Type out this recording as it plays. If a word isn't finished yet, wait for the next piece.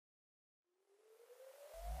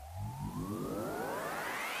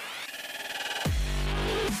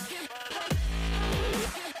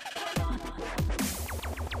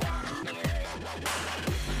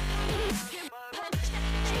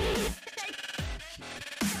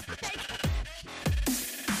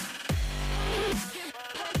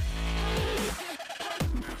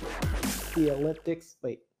the Olympics.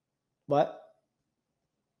 Wait, what?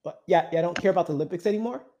 What? Yeah, I don't care about the Olympics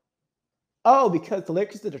anymore. Oh, because the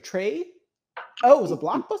Lakers did a trade. Oh, it was a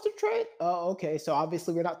blockbuster trade. Oh, okay. So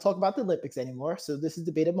obviously we're not talking about the Olympics anymore. So this is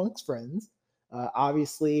debate amongst friends.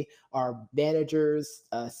 Obviously, our managers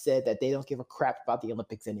said that they don't give a crap about the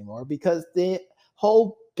Olympics anymore because the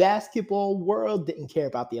whole basketball world didn't care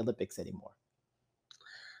about the Olympics anymore.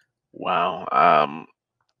 Wow.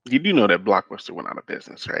 You do know that Blockbuster went out of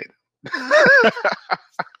business, right?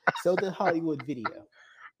 So did Hollywood Video,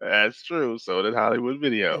 That's true. So did Hollywood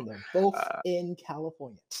Video. and they're both Uh, in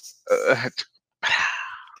California.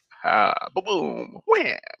 uh, boom,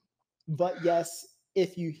 wham. But yes,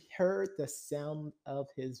 if you heard the sound of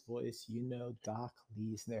his voice, you know Doc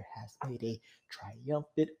Leesner has made a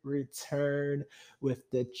triumphant return with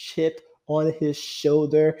the chip on his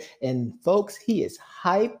shoulder. And folks, he is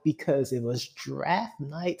hyped because it was draft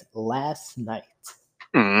night last night.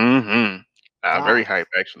 Hmm. Very Doc, hype,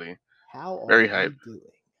 actually. how are Very hype. you doing?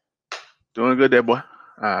 Doing good there, boy.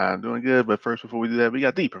 Doing good. But first, before we do that, we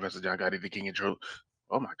got the Professor John Gotti, the King intro.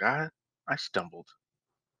 Oh my God, I stumbled.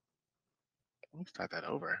 Let me start that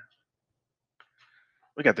over.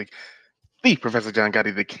 We got the Professor John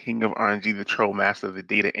Gotti, the King of RNG, the Troll Master, the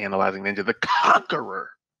Data Analyzing Ninja, the Conqueror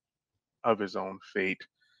of his own fate,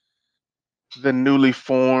 the newly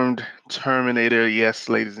formed Terminator. Yes,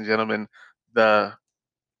 ladies and gentlemen, the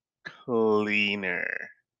Cleaner.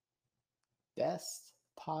 Best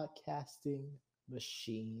podcasting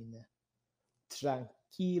machine.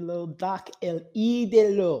 Tranquilo, Doc el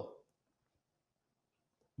ídolo.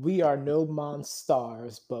 We are no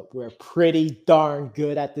monstars, but we're pretty darn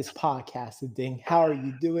good at this podcasting thing. How are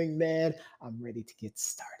you doing, man? I'm ready to get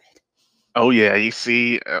started. Oh yeah, you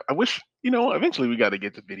see, I wish eventually we got to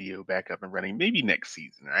get the video back up and running, maybe next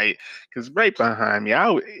season, right? Because right behind me,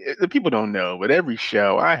 the people don't know, but every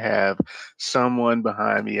show I have someone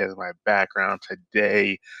behind me as my background.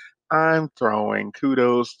 Today, I'm throwing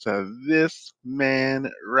kudos to this man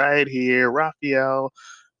right here, Raphael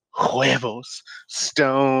Huevos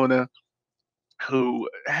Stone, who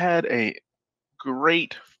had a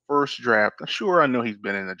great first draft. Sure, I know he's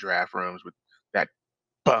been in the draft rooms with that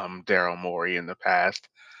bum Daryl Morey in the past,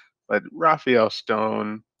 but Raphael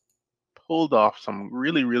Stone pulled off some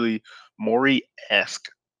really, really Morey-esque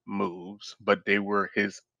moves, but they were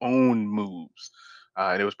his own moves,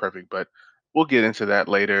 and it was perfect. But we'll get into that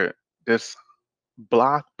later. This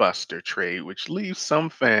blockbuster trade, which leaves some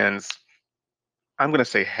fans, I'm gonna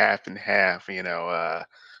say half and half.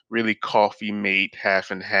 Really coffee mate,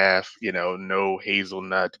 half and half. No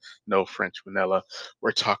hazelnut, no French vanilla.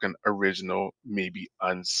 We're talking original, maybe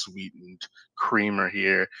unsweetened creamer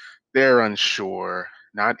here. They're unsure,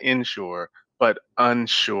 not insure, but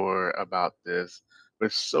unsure about this.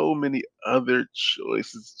 With so many other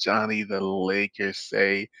choices, Johnny, the Lakers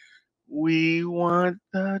say we want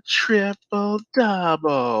the triple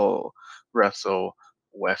double. Russell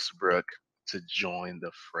Westbrook to join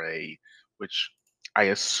the fray, which I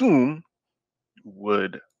assume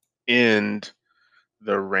would end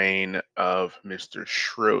the reign of Mr.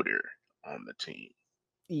 Schroeder on the team.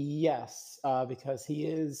 Yes, because he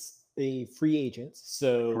is a free agent,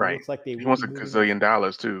 so Right. looks like they He will wants be a moving on. gazillion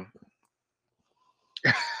dollars too.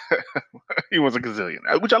 He wants a gazillion,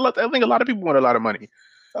 which I love. I think a lot of people want a lot of money.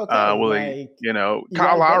 Okay, Will he, like you got Kyle to bet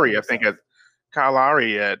on Lowry, I think yourself. Kyle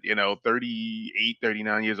Lowry at 38,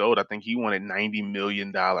 39 years old, I think he wanted $90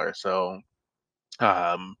 million. So,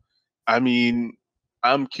 um, I mean,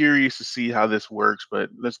 I'm curious to see how this works, but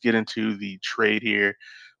let's get into the trade here,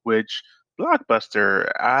 which Blockbuster,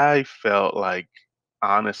 I felt like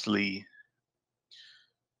honestly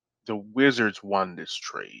the Wizards won this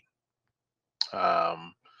trade.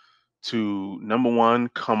 Um, to number one,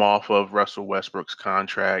 come off of Russell Westbrook's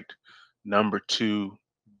contract. Number two,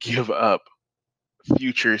 give up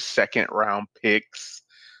future second round picks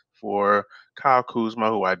for Kyle Kuzma,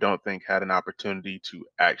 who I don't think had an opportunity to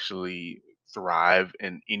actually thrive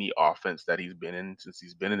in any offense that he's been in since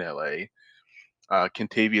he's been in LA.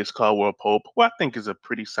 Kentavious Caldwell Pope, who I think is a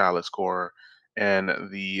pretty solid scorer, and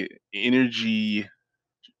the energy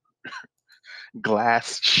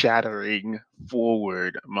glass shattering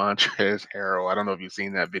forward Montrezl Harrell. I don't know if you've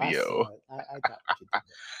seen that I video. saw it. I got what you did there.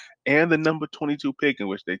 And the number 22 pick in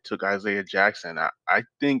which they took Isaiah Jackson. I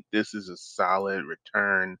think this is a solid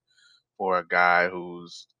return for a guy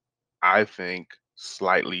who's, I think,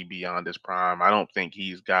 slightly beyond his prime. I don't think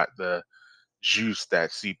he's got the juice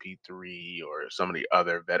that CP3 or some of the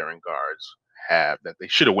other veteran guards have that they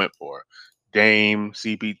should have went for. Dame,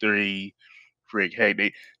 CP3, frig,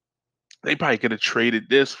 hey, they probably could have traded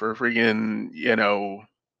this for friggin',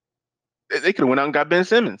 They could have went out and got Ben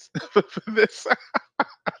Simmons for this.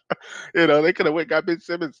 They could have went got Ben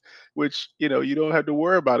Simmons, which you don't have to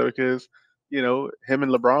worry about it because him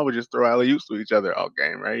and LeBron would just throw alley oops to each other all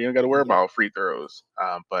game, right? You don't got to worry Yep. about free throws.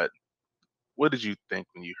 But what did you think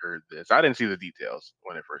when you heard this? I didn't see the details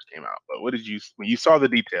when it first came out, but what did you when you saw the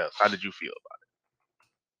details? How did you feel about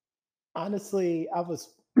Honestly, I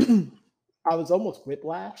was I was almost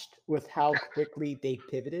whiplashed with how quickly they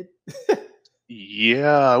pivoted. it?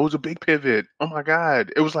 Yeah, it was a big pivot. Oh my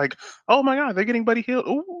god, it was like, oh my god, they're getting Buddy Hield.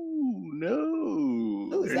 Ooh, no,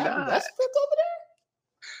 Oh, is they're that not. Westbrook over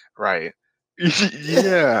Right? there?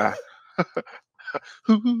 Yeah.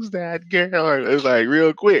 Who's that girl? It was like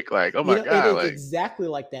real quick, like, oh You my know, it god, is like, exactly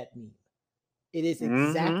like that meme. It is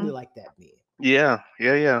exactly hmm like that meme. yeah,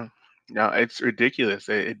 yeah, yeah. No, it's ridiculous.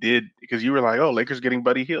 It did because you were like, oh, Lakers getting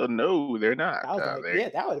Buddy Hield. No, they're not. I was like, They're yeah,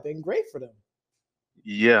 that would have been great for them.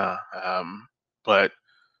 yeah. But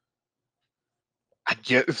I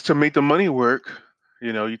guess to make the money work,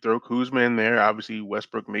 you throw Kuzma in there. Obviously,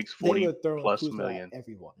 Westbrook makes They 40 were throwing plus Kuzma at million.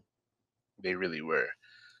 everyone. They really were.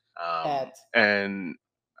 At And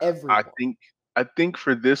I everyone. think I think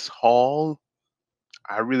for this haul,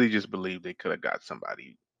 I really just believe they could have got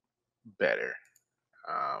somebody better.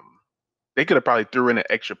 Um, they could have probably threw in an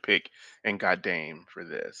extra pick and got Dame for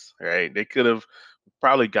this, right? They could have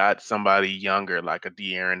probably got somebody younger like a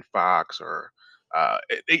De'Aaron Fox or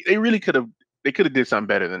they really could have they could have did something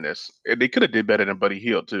better than this. They could have did better than Buddy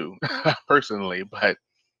Hield too, personally, but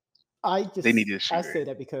they needed a I shooter, say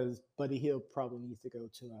that because Buddy Hill probably needs to go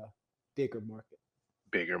to a bigger market.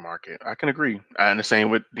 bigger market. I can agree. And the same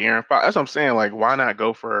with De'Aaron Fox. That's what I'm saying. Like, why not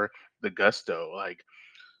go for the gusto? Like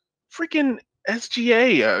freaking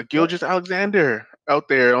SGA, What Gilgis Alexander out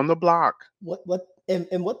there on the block.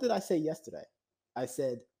 and what did I say yesterday? I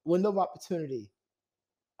said window of opportunity.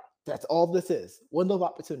 That's all this is. Window of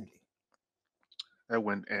opportunity. And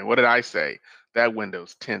what did I say? That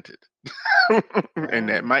window's tinted, and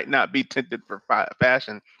that Well, might not be tinted for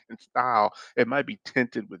fashion and style. It might be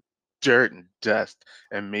tinted with dirt and dust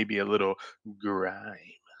and maybe a little grime.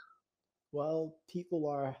 people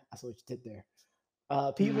are. I saw what you did there.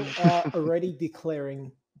 People are already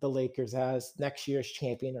declaring the Lakers as next year's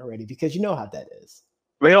champion already because you know how that is.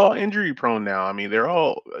 They all injury prone now. I mean, they're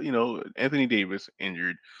all Anthony Davis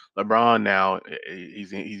injured, LeBron now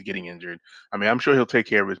he's getting injured. I mean, I'm sure he'll take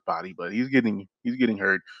care of his body, but he's getting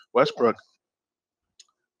hurt. Yeah. Westbrook,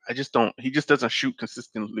 I just don't. He just doesn't shoot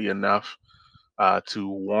consistently enough to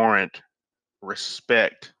warrant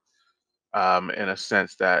respect in a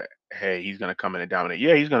sense that hey, he's gonna come in and dominate.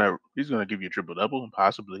 Yeah, he's gonna give you a triple double,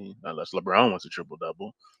 possibly unless LeBron wants a triple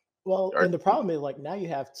double. Well, Or and the problem is like now you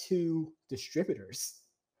have two distributors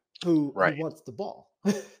who right. wants the ball.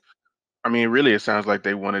 I mean, really, it sounds like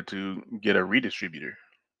they wanted to get a redistributor.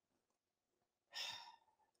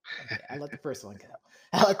 Okay, I let the first one go.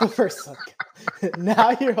 I let the first one go.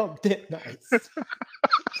 Now you're on bit nice.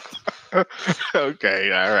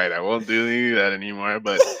 Okay, all right, I won't do any of that anymore.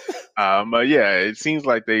 But yeah, it seems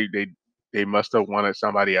like they must have wanted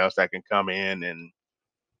somebody else that can come in and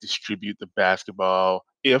distribute the basketball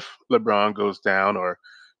if LeBron goes down, or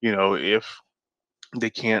if they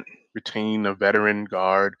can't retain a veteran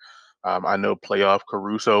guard. I know playoff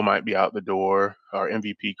Caruso might be out the door, or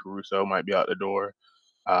MVP Caruso might be out the door.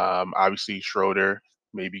 Obviously Schroeder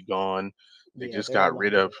may be gone. They Yeah, just they're got not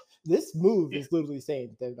rid gonna. of This move yeah, is literally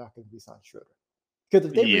saying they're not going to resign Schroeder. Because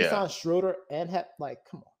if they yeah. resign Schroeder and have like,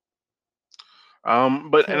 come on,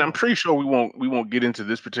 And come I'm on. pretty sure we won't get into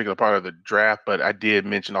this particular part of the draft, but I did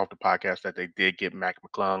mention off the podcast that they did get Mac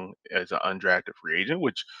McClung as an undrafted free agent,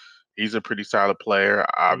 which he's a pretty solid player.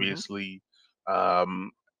 Hmm. Obviously,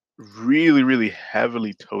 um, really, really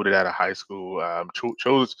heavily toted out of high school.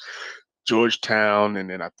 Chose Georgetown, and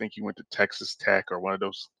then I think he went to Texas Tech or one of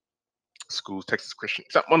those schools, Texas Christian,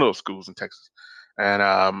 one of those schools in Texas. And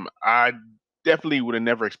I definitely would have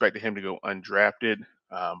never expected him to go undrafted,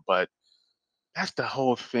 but that's the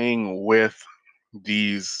whole thing with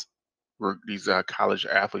these these college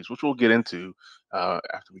athletes, which we'll get into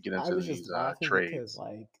after we get I into was just these laughing because trades.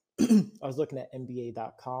 like I was looking at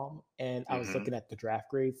NBA.com and I was Hmm. looking at the draft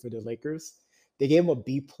grade for the Lakers. They gave him a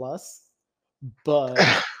B plus, but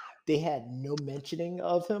they had no mentioning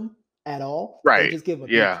of him at all. They Right. just gave him a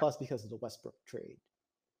B Yeah. plus because of the Westbrook trade.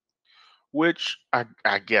 Which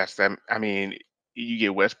I guess that I mean you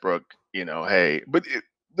get Westbrook, hey, but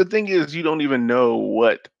the thing is you don't even know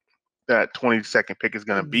what that 22nd pick is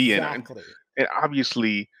going to be, Exactly. and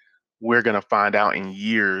obviously we're going to find out in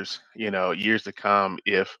years, years to come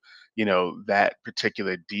if that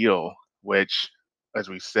particular deal, which as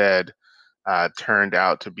we said. turned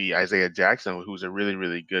out to be Isaiah Jackson, who's a really,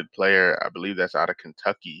 really good player. I believe that's out of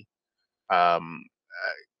Kentucky.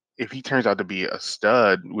 If he turns out to be a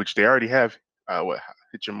stud, which they already have, what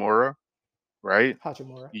Hichimura, right?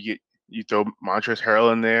 Hachimura. You get you throw Montrezl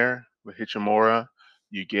Harrell in there with Hichimura.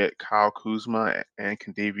 You get Kyle Kuzma and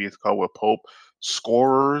Condavious Caldwell-Pope,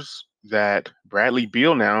 scorers that Bradley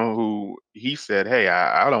Beal now, who he said, "Hey,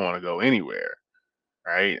 I don't want to go anywhere."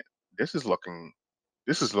 Right? This is looking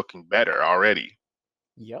this is looking better already.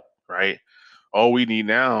 Yep. Right? All we need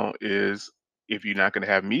now is if you're not going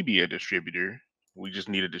to have me be a distributor, we just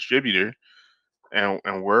need a distributor, and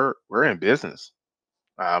we're in business.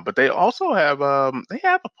 But they have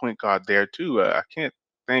a point guard there too. I can't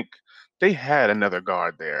think they had another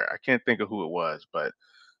guard there. I can't think of who it was, but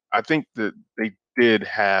I think that they did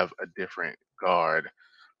have a different guard,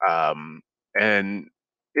 and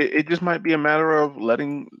it just might be a matter of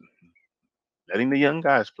letting the young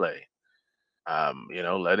guys play.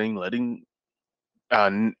 Letting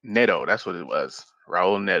Neto. That's what it was,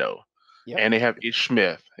 Raul Neto, Yep. and they have Ish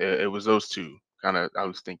Smith. It was those two kind of I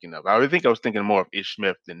was thinking of. I was thinking more of Ish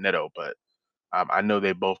Smith than Neto, but I know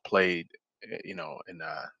they both played, in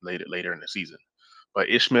later in the season. But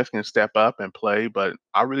Ish Smith can step up and play. But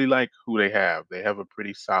I really like who they have. They have a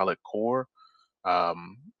pretty solid core.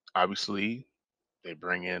 Um, Obviously, they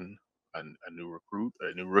bring in a new recruit,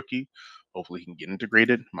 a new rookie. Hopefully, he can get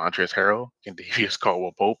integrated. Montrezl Harrell, Davius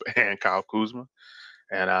Caldwell Pope, and Kyle Kuzma.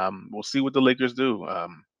 And we'll see what the Lakers do.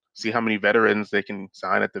 See how many veterans they can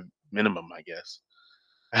sign at the minimum, I guess.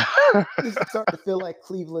 This is starting to feel like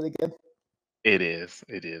Cleveland again. It is,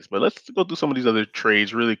 it is. But let's go through some of these other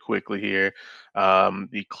trades really quickly here.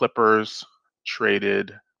 The Clippers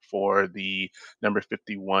traded for the number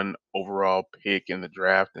 51 overall pick in the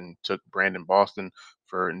draft and took Brandon Boston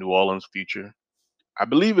for New Orleans' future. I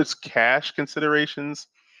believe it's cash considerations,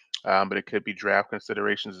 but it could be draft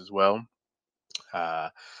considerations as well. Uh,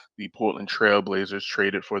 the Portland Trailblazers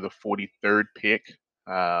traded for the 43rd pick.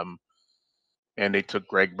 Um, and they took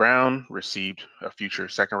Greg Brown, received a future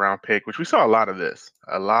second round pick, which we saw a lot of this,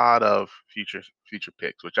 a lot of future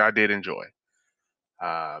picks, which I did enjoy.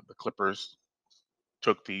 The Clippers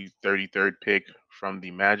took the 33rd pick from the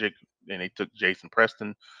Magic, and they took Jason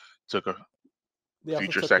Preston, took a They also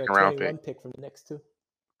future took the second round pick, 21 pick from the Knicks too.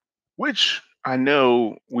 which I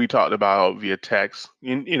know we talked about via text.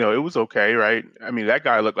 It was okay, right? I mean, that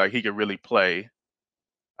guy looked like he could really play.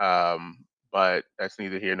 But that's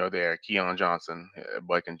neither here nor there. Keon Johnson,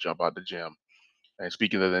 boy, can jump out the gym. And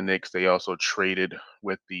speaking of the Knicks, they also traded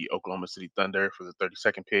with the Oklahoma City Thunder for the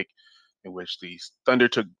 32nd pick, in which the Thunder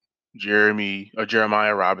took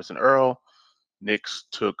Jeremiah Robinson Earl. Knicks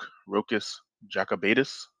took Rokas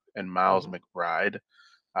Jacobaitis and Miles Hmm. McBride.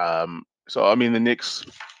 So I mean, the Knicks.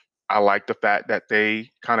 I like the fact that they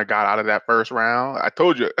kind of got out of that first round. I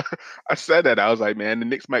told you, I said that I was like, man, the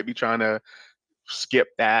Knicks might be trying to skip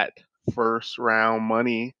that first round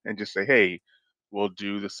money and just say, hey, we'll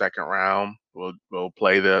do the second round. We'll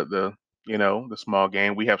play the small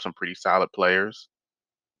game. We have some pretty solid players.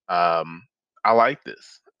 I like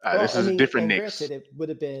this. Well, This I is a mean, different and Knicks. granted, it would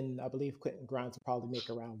have been, I believe, Quentin Grimes would probably make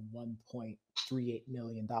around $1.38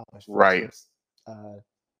 million Right, uh,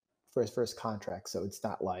 for his first contract. So it's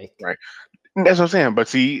not like, right. That's what I'm saying. But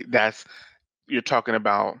see, that's you're talking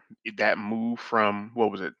about that move from what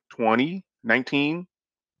was it, 2019,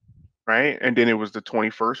 right? And then it was the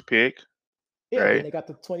 21st pick, yeah. Then right? they got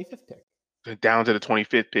the 25th pick. Down to the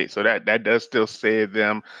 25th pick. So that does still save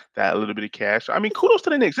them that little bit of cash. I mean, kudos to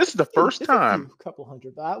the Knicks. This is the first It's a time. few, couple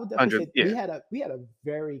hundred, but I would definitely 100, say yeah, we had a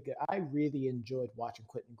very good. I really enjoyed watching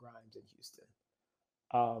Quentin Grimes in Houston.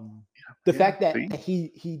 Um, the yeah. fact that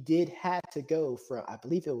See, he did had to go from, I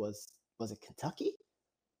believe it was it Kentucky?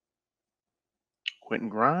 Quentin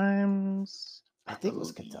Grimes, I I think it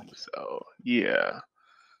was believe Kentucky. so. Yeah.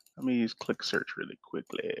 Let me use click search really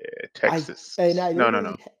quickly. I Texas. and I No, no, no.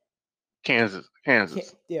 literally Kansas. can't.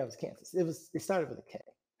 Kansas. Yeah, it was Kansas. It started with a K.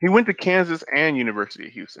 He went to Kansas and University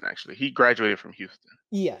of Houston, actually. He graduated from Houston.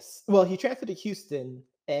 Yes. Well, he transferred to Houston,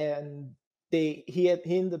 and he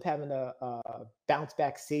ended up having a bounce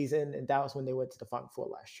back season, and that was when they went to the Final Four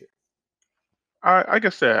last year. Like I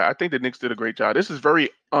said, I think the Knicks did a great job. This is very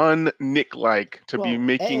un-Nick like to be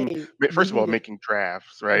Well, we first of all, needed making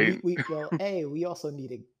drafts, right? we also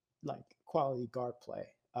needed like quality guard play,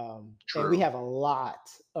 and we True. have a lot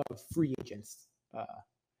of free agents uh,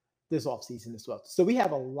 this offseason as well. So we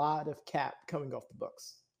have a lot of cap coming off the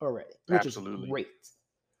books already, which is Absolutely. great.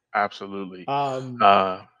 Absolutely. Um,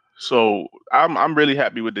 Uh, so I'm really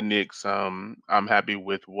happy with the Knicks. I'm happy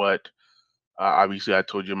with what obviously I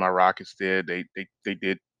told you my Rockets did. They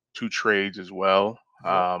did two trades as well.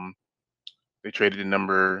 yep. They traded the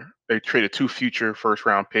number. They traded two future first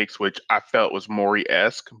round picks, which I felt was Maury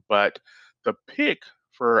esque. But the pick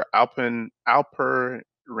for Alperen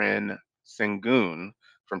Sengun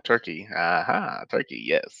from Turkey. Aha, Turkey,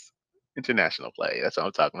 yes, international play. That's what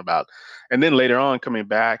I'm talking about. And then later on, coming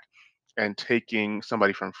back and taking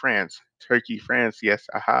somebody from France, Turkey, France. Yes,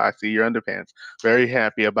 aha, I see your underpants. Very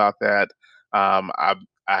happy about that. I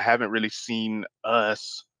haven't really seen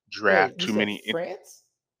us draft Wait, you too said many. France?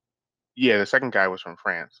 Yeah, the second guy was from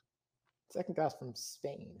France. Second guy's from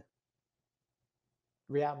Spain.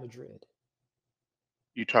 Real Madrid.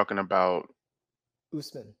 You talking about?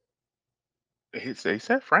 Usman. They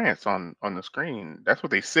said France on the screen. That's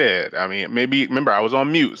what they said. I mean, maybe remember I was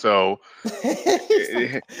on mute, so He's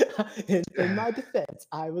eh, like, in my defense,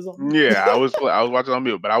 I was on. yeah, I was watching on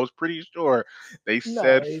mute, but I was pretty sure they No,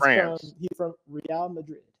 said France. he's from Real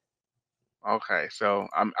Madrid. Okay, so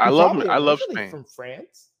He's probably I love originally Spain. from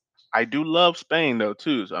France. I do love Spain though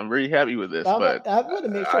too, so I'm really happy with this. But I want to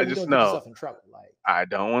make sure I you just don't get know yourself in trouble. Like, I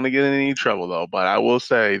don't want to get in any trouble though. But I will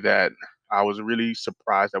say that I was really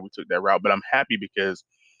surprised that we took that route. But I'm happy because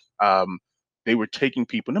Um, they were taking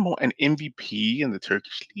people, number one, an MVP in the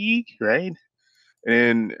Turkish league, right?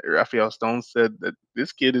 And Rafael Stone said that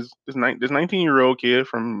this kid is this 19-year-old kid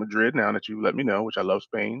from Madrid. Now that you let me know, which I love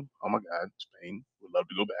Spain. Oh my God, Spain would love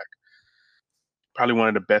to go back. Probably one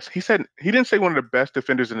of the best. He said he didn't say one of the best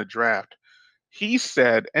defenders in the draft. He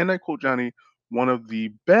said, and I quote Johnny, one of the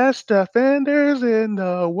best defenders in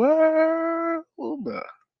the world. well,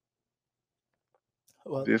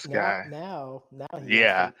 This guy, now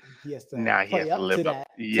yeah. he has to Now he has play to up live up. to that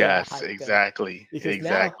Yes, hype then, exactly, because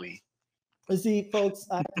now, exactly. see, folks,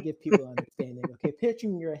 I have to give people understanding. Okay, picture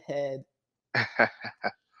in your head.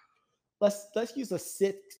 Let's use a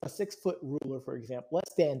 6 foot ruler for example.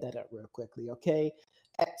 Let's stand that up real quickly. Okay,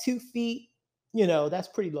 at 2 feet, that's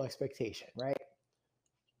pretty low expectation, right?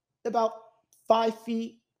 About 5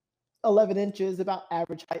 feet, 11 inches, about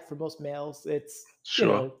average height for most males. It's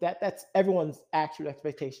Sure. that's everyone's actual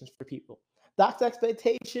expectations for people. Doc's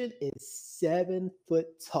expectation is 7 foot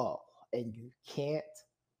tall, and you can't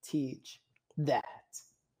teach that.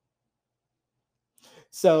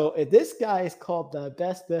 So if this guy is called the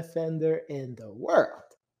best defender in the world,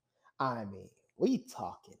 I mean, we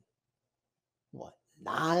talking what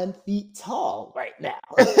 9 feet tall right now.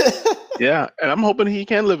 Yeah, and I'm hoping he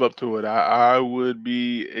can live up to it. I would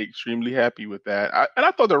be extremely happy with that. And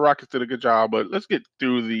I thought the Rockets did a good job, but let's get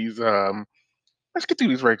through these. Let's get through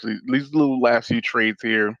these little last few trades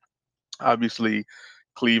here. Obviously,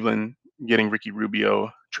 Cleveland getting Ricky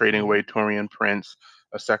Rubio, trading Mhm. away Torian Prince,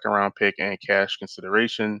 a second round pick, and cash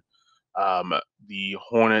consideration. Um, the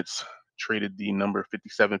Hornets traded the number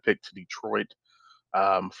 57 pick to Detroit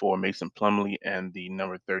for Mason Plumlee and the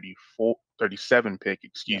number 37 pick,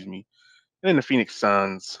 Yep. excuse me. And then the Phoenix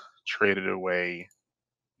Suns traded away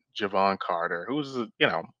Javon Carter, who's a,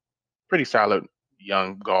 pretty solid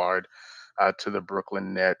young guard, to the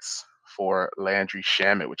Brooklyn Nets for Landry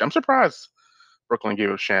Shamet, which I'm surprised Brooklyn gave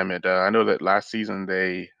up Shamet. I know that last season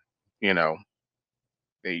you know,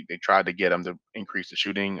 they tried to get him to increase the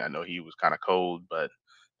shooting. I know he was kind of cold, but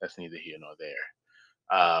that's neither here nor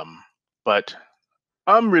there. But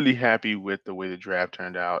I'm really happy with the way the draft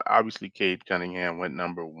turned out. Obviously, Cade Cunningham went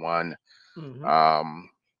number one. Hmm. Um,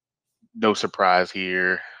 no surprise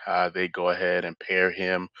here. They go ahead and pair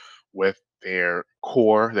him with their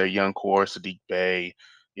young core, Sadiq Bey.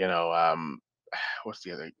 You know, what's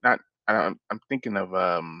the other? Not. I'm thinking of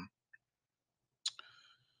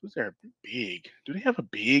who's their big? Do they have a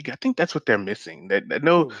big? I think that's what they're missing. That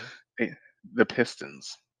no, Who? they, the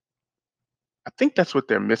Pistons. I think that's what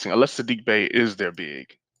they're missing. Unless Sadiq Bey is their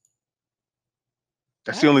big.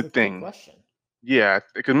 That's the That only is a good thing. question. Yeah,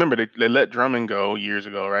 because remember they let Drummond go years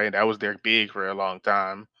ago, right? That was their big for a long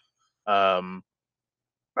time. Um,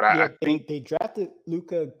 but I Yeah, think they drafted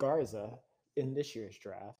Luca Garza in this year's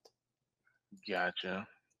draft. gotcha.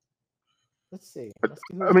 Let's see. But Let's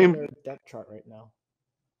see I who's on mean, their depth chart right now.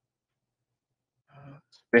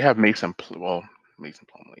 they have Mason Plumlee.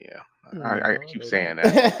 Yeah, I No, keep they don't. saying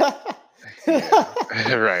that.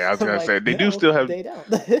 Yeah, right. I was I'm gonna like, say they do no, still have, they don't.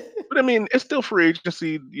 but I mean, it's still free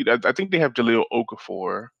agency. I think they have Jaleel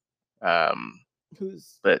Okafor. Um,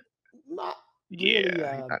 Who's but not really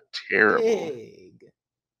yeah, he's not terrible. big.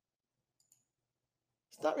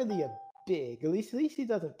 He's not really a big. At least he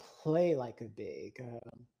doesn't play like a big.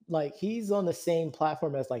 Like he's on the same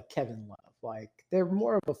platform as like Kevin Love. Like they're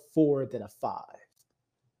more of a four than a five.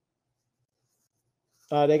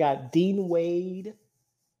 They got Dean Wade.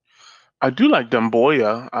 I do like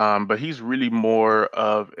Dumboya, but he's really more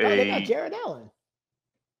of No, they got a Jared Allen.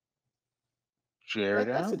 Jared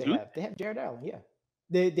That's Allen. what they have. They have Jared Allen. Yeah,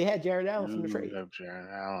 they had Jared Allen from the Do trade. have Jared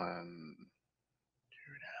Allen.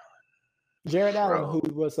 Jared Jared Allen,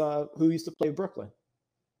 Allen. who used to play Brooklyn.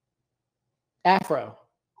 Afro,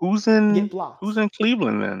 Who's get in blocks. who's in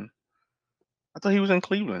Cleveland then? I thought he was in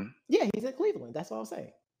Cleveland. Yeah, he's in Cleveland. That's what I was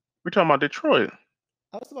saying. We're talking about Detroit.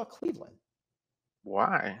 I was about Cleveland.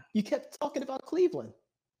 Why? You kept talking about Cleveland.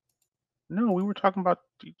 No, we were talking about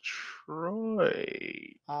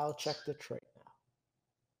Detroit. I'll check Detroit now.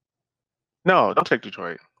 No, don't check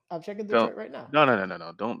Detroit. I'm checking Don't. Detroit right now.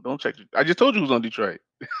 No. Don't check. I just told you it was on Detroit.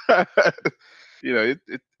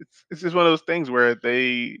 It's just one of those things where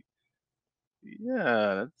they.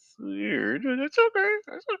 Yeah, that's weird. It's okay.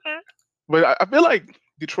 That's okay. But I feel like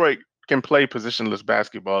Detroit can play positionless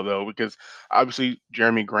basketball though, because obviously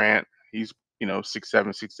Jeremy Grant, he's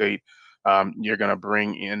 6'7", 6'8". You're gonna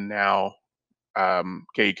bring in now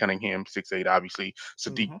Cade Cunningham, 6'8". Obviously,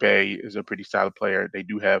 Sadiq Hmm. Bey is a pretty solid player. They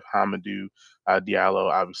do have Hamadou Diallo,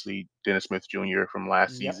 obviously Dennis Smith Jr. from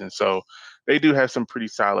last Yep. season, so they do have some pretty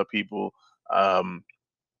solid people.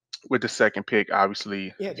 With the second pick,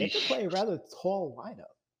 obviously, Yeah, they could play a rather tall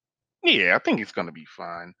lineup. yeah, I think it's going to be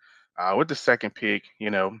fine. With the second pick,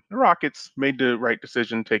 the Rockets made the right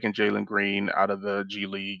decision taking Jalen Green out of the G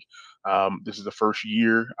League. This is the first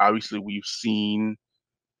year. Obviously, we've seen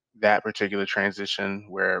that particular transition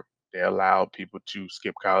where they allowed people to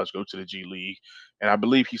skip college, go to the G League. And I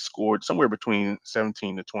believe he scored somewhere between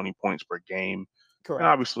 17 to 20 points per game. And Correct.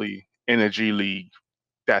 obviously, in the G League,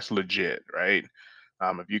 that's legit, right?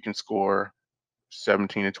 If you can score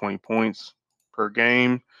 17 to 20 points per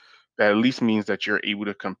game, that at least means that you're able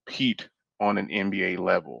to compete on an NBA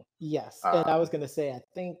level. Yes, and I was Um, going to say, I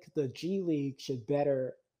think the G League should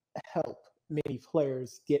better help many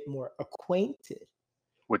players get more acquainted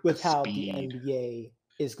with the with how the speed, NBA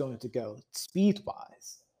is going to go speed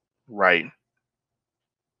wise. right?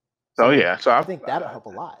 So So yeah, so I think that'll help a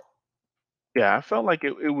lot. I felt like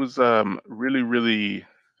it was really really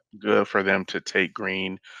good for them to take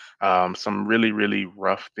Green. Some really really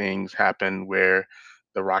rough things happened where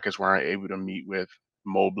the Rockets weren't able to meet with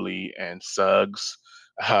Mobley and Suggs.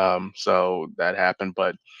 So that happened,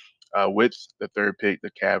 but with the third pick,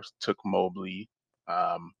 the Cavs took Mobley,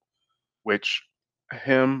 um, which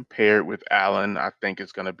him paired with Allen, I think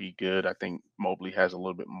is going to be good. I think Mobley has a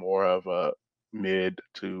little bit more of a mid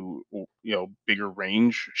to bigger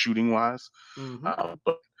range shooting wise, Hmm.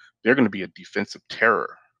 but they're going to be a defensive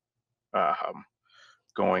terror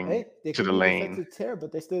going Hey, they to could the be a lane. defensive terror,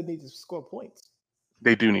 but they still need to score points.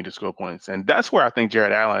 They do need to score points, and that's where I think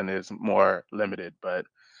Jared Allen is more limited. But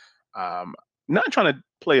um, not trying to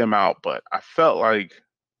play him out, but I felt like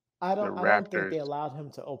the I don't think Raptors. they allowed him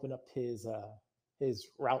to open up his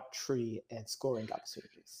route tree and scoring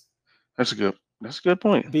opportunities That's a good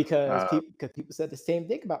point. because Uh, people said the same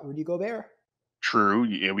thing about Rudy Gobert. True.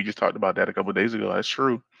 Yeah, we just talked about that a couple of days ago. That's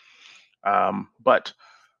true. But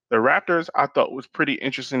the Raptors, I thought was pretty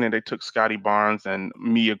interesting that they took Scotty Barnes and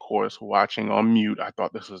me, of course, watching on mute. I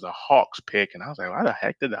thought this was a Hawks pick, and I was like, why the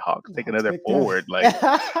heck did the Hawks The take Hawks another picked them. forward? Like,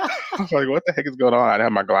 I was like, what the heck is going on? I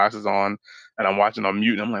have my glasses on and I'm watching on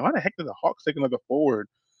mute, and I'm like, why the heck did the Hawks take another forward?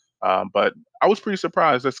 But I was pretty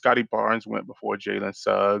surprised that Scotty Barnes went before Jalen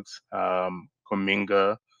Suggs,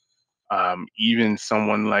 Kuminga, even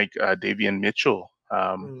someone like Davian Mitchell,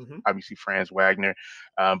 Hmm. obviously Franz Wagner,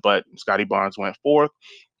 but Scotty Barnes went fourth.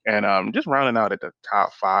 And just rounding out at the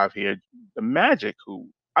top five here, the Magic, who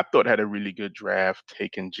I thought had a really good draft,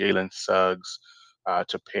 taking Jalen Suggs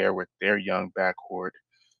to pair with their young backcourt.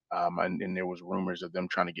 And there was rumors of them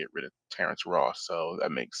trying to get rid of Terrence Ross, so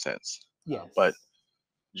that makes sense. But Yes.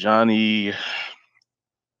 Johnny,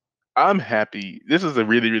 I'm happy. This is a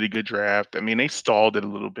really, really good draft. I mean, they stalled it a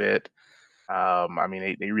little bit. I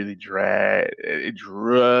mean, they really drug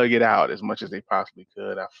it out as much as they possibly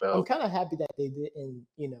could. I I'm felt kind of happy that they didn't,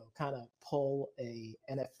 kind of pull a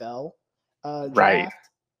NFL right,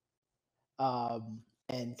 draft,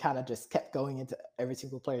 and kind of just kept going into every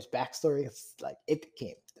single player's backstory. It's like it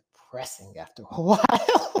became depressing after a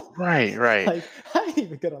while. right, Like I ain't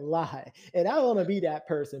even gonna lie, and I want to be that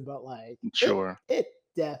person, but like sure. it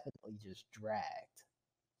definitely just dragged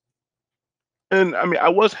And I mean, I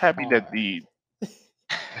was happy that hard. the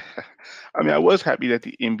I was happy that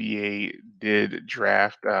the NBA did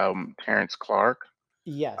draft Terrence Clark.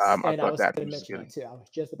 Yes, I and I thought was that going to was mention good. that too. I was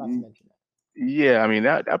just about to Mm, mention Yeah, I mean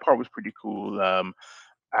that part was pretty cool.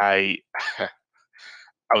 I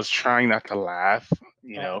I was trying not to laugh,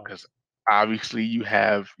 that. Uh-oh. because obviously you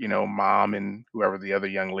have, mom and whoever the other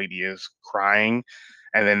young lady is crying,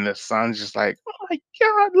 and then the son's just like, "Oh my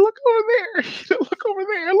God, look over there! Look over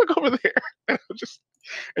there! Look over there!" And I was just,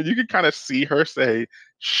 and you can kind of see her say,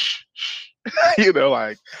 "Shh, shh,"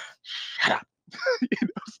 like, "Shut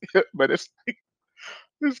up," But it's like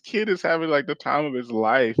this kid is having like the time of his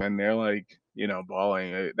life, and they're like,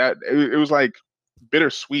 bawling. It was like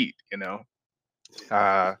bittersweet.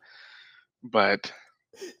 Uh, but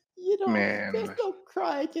There's man, no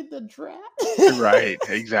crying in the right, draft.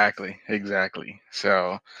 exactly, exactly.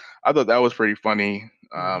 So I thought that was pretty funny,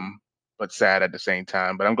 Mhm. but sad at the same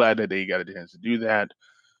time. But I'm glad that they got a chance to do that.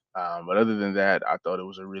 But other than that, I thought it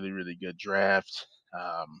was a really, really good draft.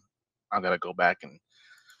 I'm gonna go back and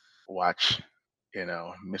watch,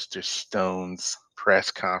 Mr. Stone's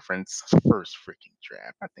press conference, first freaking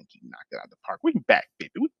draft. I think he knocked it out of the park. We back,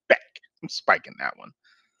 baby. We back. I'm spiking that one.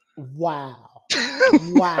 Wow.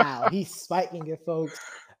 Wow. He's spiking it, folks.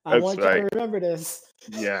 I That's want y'all right. to remember this.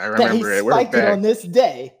 Yeah, I That he remember it. We're spiked it back. on this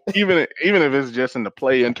day. Even if it's just in the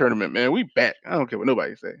play-in tournament, man, we back. I don't care what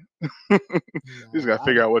nobody say. We just No, gotta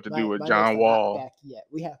figure out what to do my with my Knicks John are not Wall. back yet.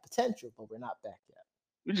 We have potential, but we're not back yet.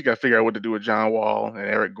 We just gotta figure out what to do with John Wall and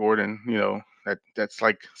Eric Gordon. That's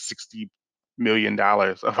like $60 million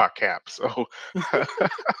of our cap. So,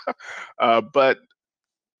 but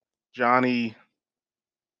Johnny,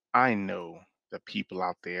 I know the people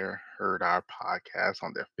out there heard our podcast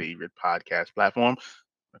on their favorite podcast platform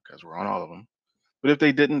because we're on all of them. But if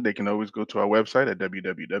they didn't, they can always go to our website at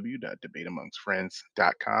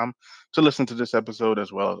www.debateamongstfriends.com to listen to this episode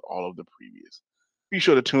as well as all of the previous. Be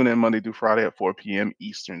sure to tune in Monday through Friday at 4 p.m.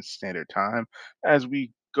 Eastern Standard Time as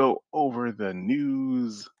we go over the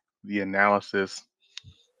news, the analysis,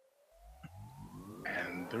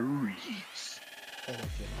 and the reads. And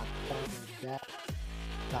if you're not part of that,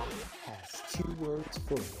 Doc has two words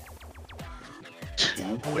for you. Two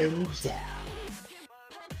Doubling huevos. down.